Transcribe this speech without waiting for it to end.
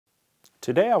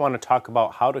Today I want to talk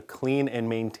about how to clean and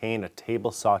maintain a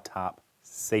table saw top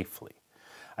safely.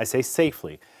 I say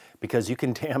safely because you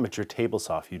can damage your table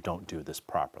saw if you don't do this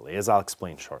properly, as I'll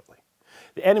explain shortly.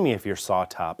 The enemy of your saw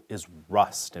top is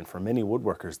rust, and for many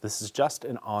woodworkers this is just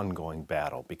an ongoing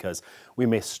battle because we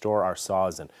may store our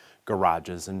saws in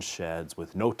garages and sheds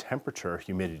with no temperature or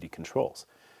humidity controls.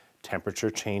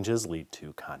 Temperature changes lead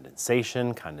to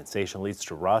condensation, condensation leads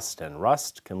to rust, and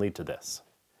rust can lead to this.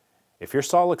 If your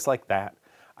saw looks like that,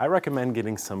 I recommend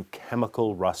getting some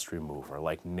chemical rust remover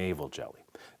like navel jelly.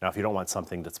 Now, if you don't want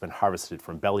something that's been harvested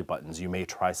from belly buttons, you may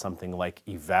try something like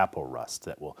Evapor-Rust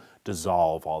that will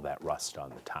dissolve all that rust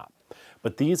on the top.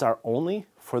 But these are only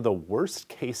for the worst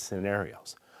case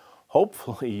scenarios.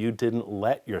 Hopefully you didn't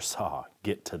let your saw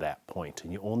get to that point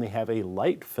and you only have a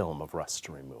light film of rust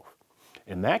to remove.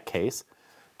 In that case,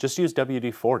 just use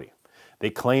WD-40.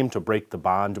 They claim to break the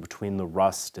bond between the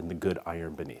rust and the good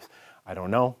iron beneath. I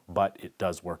don't know, but it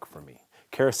does work for me.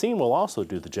 Kerosene will also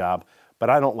do the job, but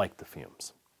I don't like the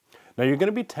fumes. Now you're going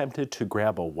to be tempted to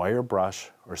grab a wire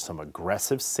brush or some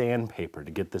aggressive sandpaper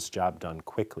to get this job done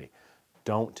quickly.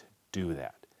 Don't do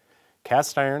that.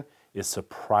 Cast iron is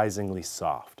surprisingly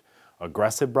soft.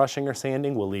 Aggressive brushing or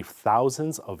sanding will leave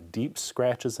thousands of deep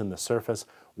scratches in the surface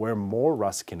where more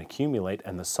rust can accumulate,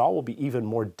 and the saw will be even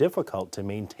more difficult to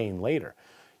maintain later.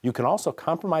 You can also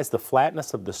compromise the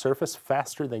flatness of the surface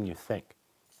faster than you think.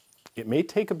 It may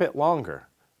take a bit longer,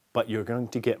 but you're going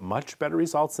to get much better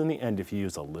results in the end if you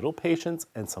use a little patience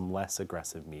and some less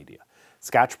aggressive media.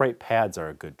 Scotch-Brite pads are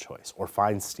a good choice, or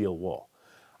fine steel wool.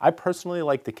 I personally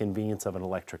like the convenience of an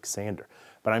electric sander,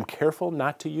 but I'm careful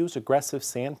not to use aggressive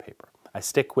sandpaper. I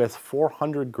stick with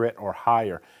 400 grit or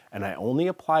higher, and I only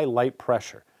apply light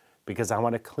pressure because I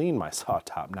want to clean my saw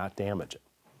top, not damage it.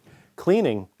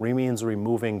 Cleaning means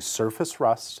removing surface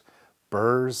rust,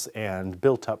 burrs, and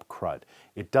built-up crud.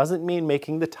 It doesn't mean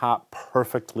making the top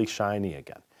perfectly shiny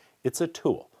again. It's a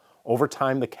tool. Over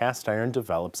time, the cast iron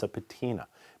develops a patina,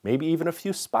 maybe even a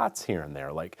few spots here and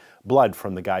there, like blood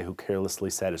from the guy who carelessly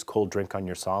set his cold drink on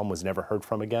your saw and was never heard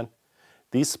from again.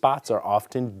 These spots are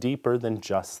often deeper than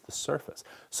just the surface,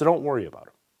 so don't worry about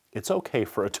them. It's okay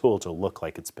for a tool to look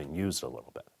like it's been used a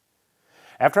little bit.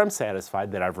 After I'm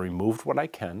satisfied that I've removed what I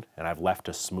can and I've left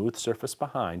a smooth surface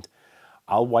behind,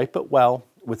 I'll wipe it well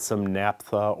with some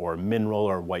naphtha or mineral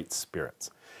or white spirits.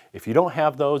 If you don't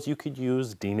have those, you could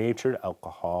use denatured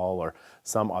alcohol or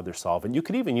some other solvent. You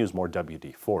could even use more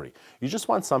WD-40. You just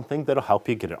want something that'll help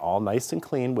you get it all nice and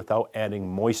clean without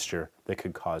adding moisture that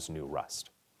could cause new rust.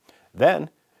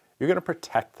 Then, you're going to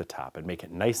protect the top and make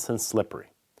it nice and slippery.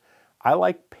 I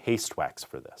like paste wax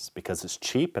for this because it's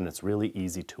cheap and it's really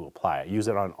easy to apply. I use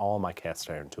it on all my cast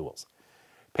iron tools.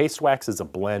 Paste wax is a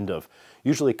blend of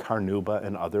usually carnauba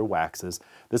and other waxes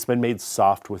that's been made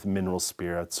soft with mineral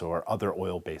spirits or other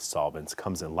oil-based solvents.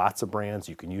 Comes in lots of brands.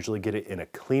 You can usually get it in a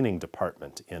cleaning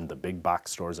department in the big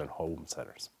box stores and home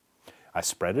centers. I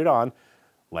spread it on,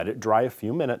 let it dry a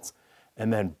few minutes,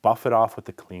 and then buff it off with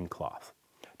a clean cloth.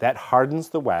 That hardens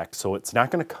the wax so it's not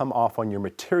going to come off on your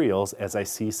materials as I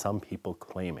see some people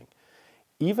claiming.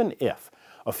 Even if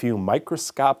a few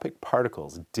microscopic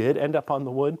particles did end up on the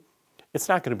wood, it's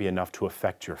not going to be enough to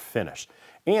affect your finish.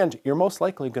 And you're most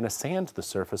likely going to sand the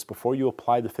surface before you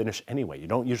apply the finish anyway. You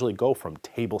don't usually go from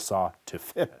table saw to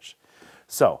finish.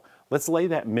 So let's lay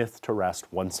that myth to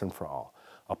rest once and for all.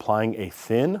 Applying a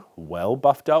thin, well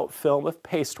buffed out film of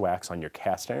paste wax on your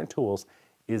cast iron tools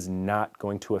is not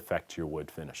going to affect your wood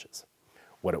finishes.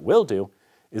 What it will do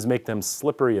is make them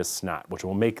slippery as snot, which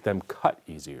will make them cut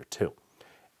easier too.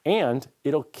 And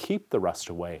it'll keep the rust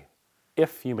away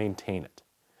if you maintain it.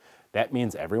 That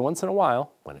means every once in a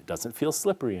while, when it doesn't feel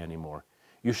slippery anymore,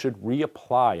 you should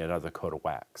reapply another coat of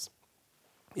wax.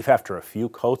 If after a few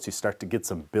coats you start to get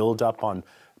some buildup on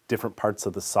different parts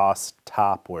of the saw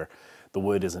top where the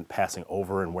wood isn't passing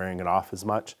over and wearing it off as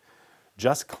much,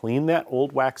 just clean that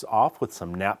old wax off with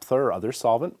some naphtha or other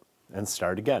solvent and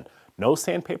start again. No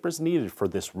sandpaper is needed for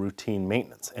this routine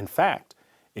maintenance. In fact,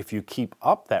 if you keep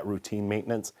up that routine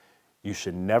maintenance, you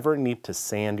should never need to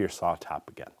sand your saw top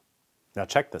again. Now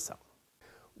check this out.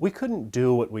 We couldn't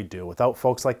do what we do without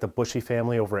folks like the Bushy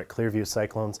family over at Clearview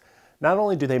Cyclones. Not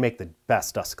only do they make the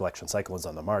best dust collection cyclones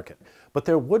on the market, but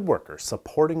they're woodworkers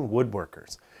supporting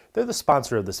woodworkers. They're the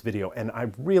sponsor of this video, and I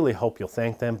really hope you'll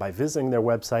thank them by visiting their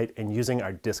website and using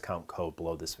our discount code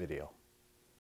below this video.